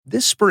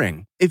This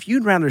spring, if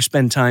you'd rather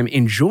spend time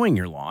enjoying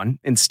your lawn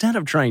instead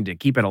of trying to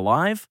keep it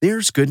alive,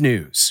 there's good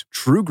news.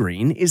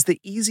 TruGreen is the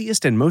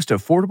easiest and most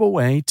affordable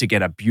way to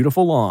get a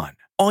beautiful lawn.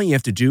 All you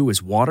have to do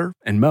is water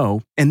and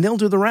mow, and they'll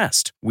do the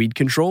rest. Weed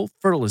control,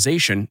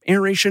 fertilization,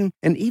 aeration,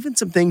 and even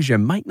some things you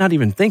might not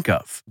even think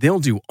of. They'll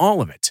do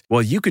all of it,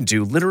 while you can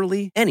do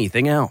literally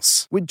anything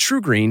else. With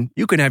TruGreen,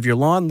 you can have your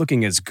lawn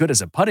looking as good as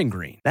a putting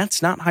green.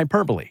 That's not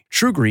hyperbole.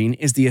 TruGreen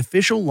is the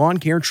official lawn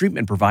care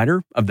treatment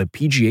provider of the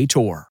PGA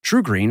Tour.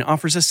 TruGreen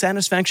offers a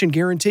satisfaction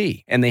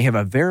guarantee, and they have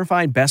a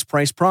verified best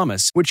price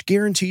promise, which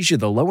guarantees you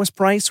the lowest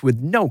price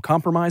with no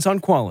compromise on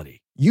quality.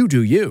 You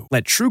do you.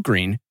 Let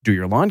TruGreen do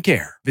your lawn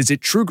care. Visit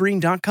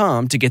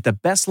TruGreen.com to get the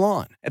best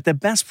lawn at the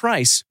best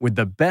price with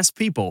the best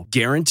people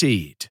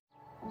guaranteed.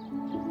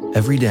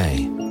 Every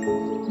day,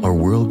 our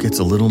world gets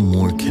a little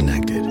more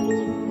connected,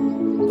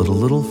 but a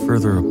little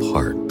further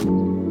apart.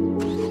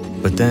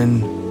 But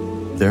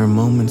then, there are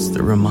moments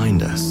that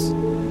remind us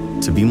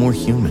to be more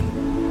human.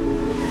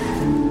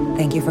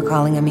 Thank you for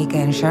calling Amica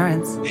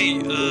Insurance. Hey,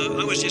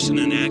 I was just in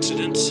an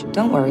accident.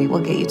 Don't worry, we'll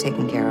get you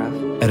taken care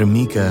of. At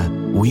Amica,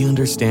 we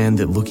understand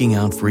that looking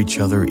out for each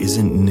other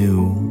isn't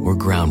new or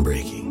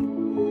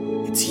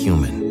groundbreaking. It's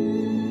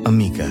human.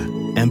 Amica,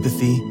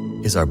 empathy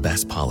is our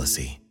best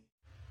policy.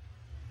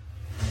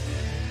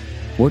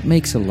 What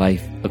makes a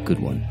life a good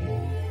one?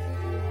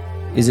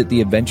 Is it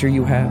the adventure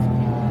you have?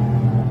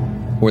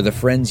 Or the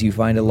friends you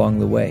find along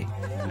the way?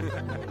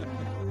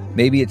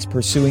 Maybe it's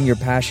pursuing your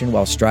passion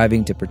while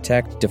striving to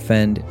protect,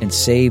 defend, and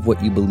save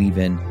what you believe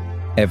in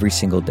every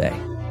single day.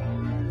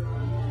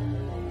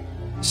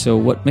 So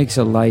what makes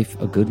a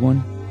life a good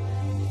one?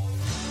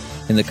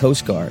 In the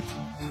Coast Guard,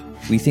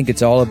 we think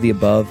it's all of the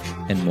above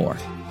and more.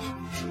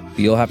 But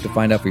you'll have to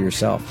find out for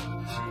yourself.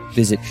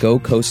 Visit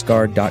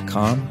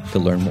gocoastguard.com to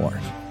learn more.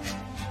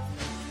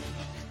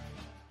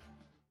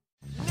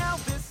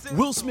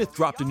 Will Smith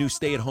dropped a new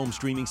stay-at-home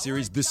streaming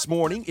series this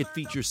morning. It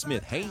features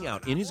Smith hanging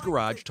out in his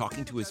garage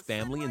talking to his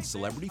family and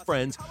celebrity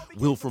friends.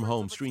 Will from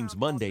Home streams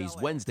Mondays,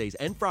 Wednesdays,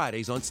 and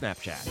Fridays on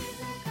Snapchat.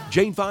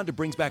 Jane Fonda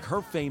brings back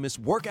her famous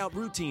workout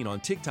routine on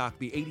TikTok.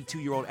 The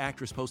 82-year-old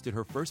actress posted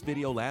her first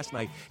video last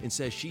night and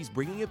says she's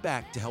bringing it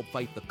back to help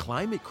fight the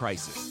climate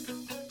crisis.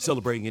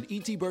 Celebrating an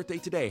E.T. birthday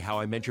today, How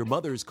I Met Your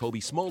Mother's Kobe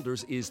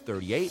Smulders is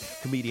 38,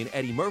 comedian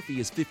Eddie Murphy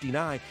is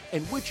 59,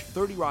 and which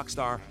 30 Rock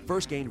star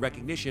first gained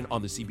recognition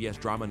on the CBS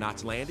drama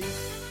Knots Landing?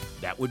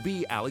 That would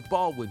be Alec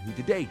Baldwin, who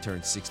today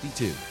turns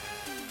 62.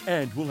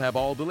 And we'll have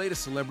all the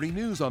latest celebrity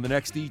news on the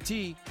next ET.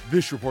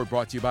 This report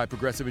brought to you by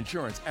Progressive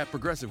Insurance. At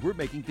Progressive, we're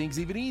making things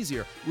even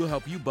easier. We'll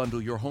help you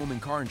bundle your home and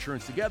car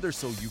insurance together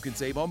so you can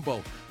save on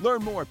both.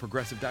 Learn more at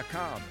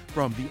Progressive.com.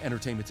 From the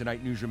Entertainment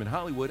Tonight newsroom in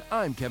Hollywood,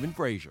 I'm Kevin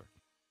Frazier.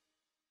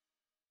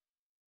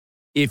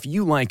 If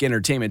you like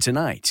Entertainment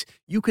Tonight,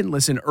 you can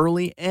listen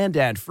early and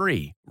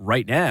ad-free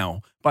right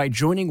now by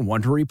joining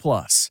Wondery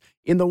Plus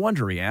in the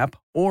Wondery app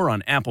or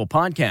on Apple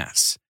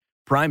Podcasts.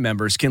 Prime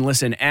members can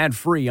listen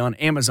ad-free on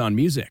Amazon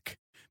Music.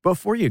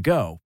 Before you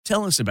go,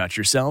 tell us about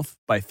yourself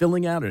by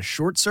filling out a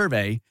short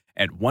survey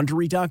at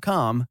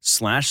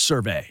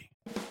Wondery.com/survey.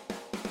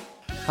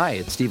 Hi,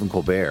 it's Stephen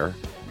Colbert,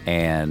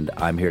 and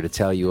I'm here to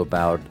tell you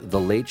about The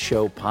Late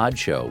Show Pod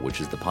Show,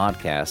 which is the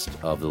podcast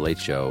of The Late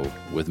Show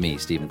with me,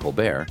 Stephen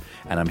Colbert,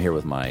 and I'm here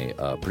with my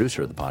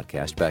producer of the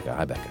podcast, Becca.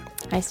 Hi, Becca.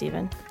 Hi,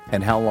 Stephen.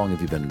 And how long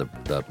have you been the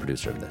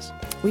producer of this?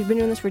 We've been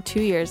doing this for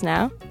 2 years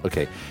now.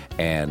 Okay,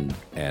 and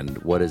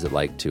what is it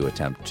like to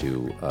attempt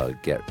to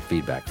get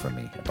feedback from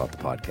me about the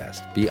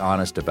podcast? Be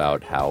honest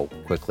about how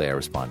quickly I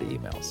respond to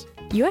emails.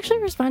 You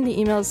actually respond to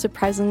emails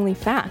surprisingly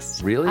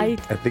fast. Really? I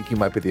think you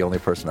might be the only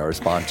person I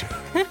respond to.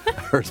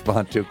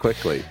 Respond to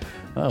quickly.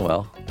 Oh,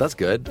 well, that's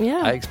good.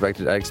 Yeah. I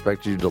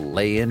expected you to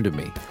lay into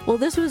me. Well,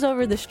 this was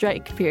over the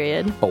strike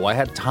period. Oh, I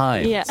had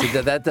time. Yeah. See,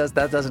 that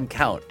doesn't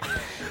count.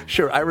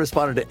 Sure, I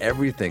responded to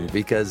everything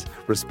because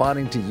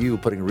responding to you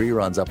putting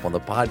reruns up on the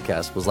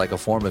podcast was like a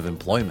form of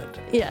employment.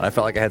 Yeah. And I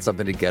felt like I had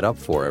something to get up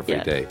for every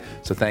day.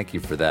 So thank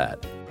you for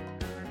that.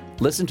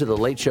 Listen to The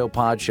Late Show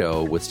Pod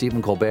Show with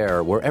Stephen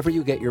Colbert wherever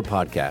you get your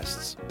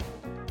podcasts.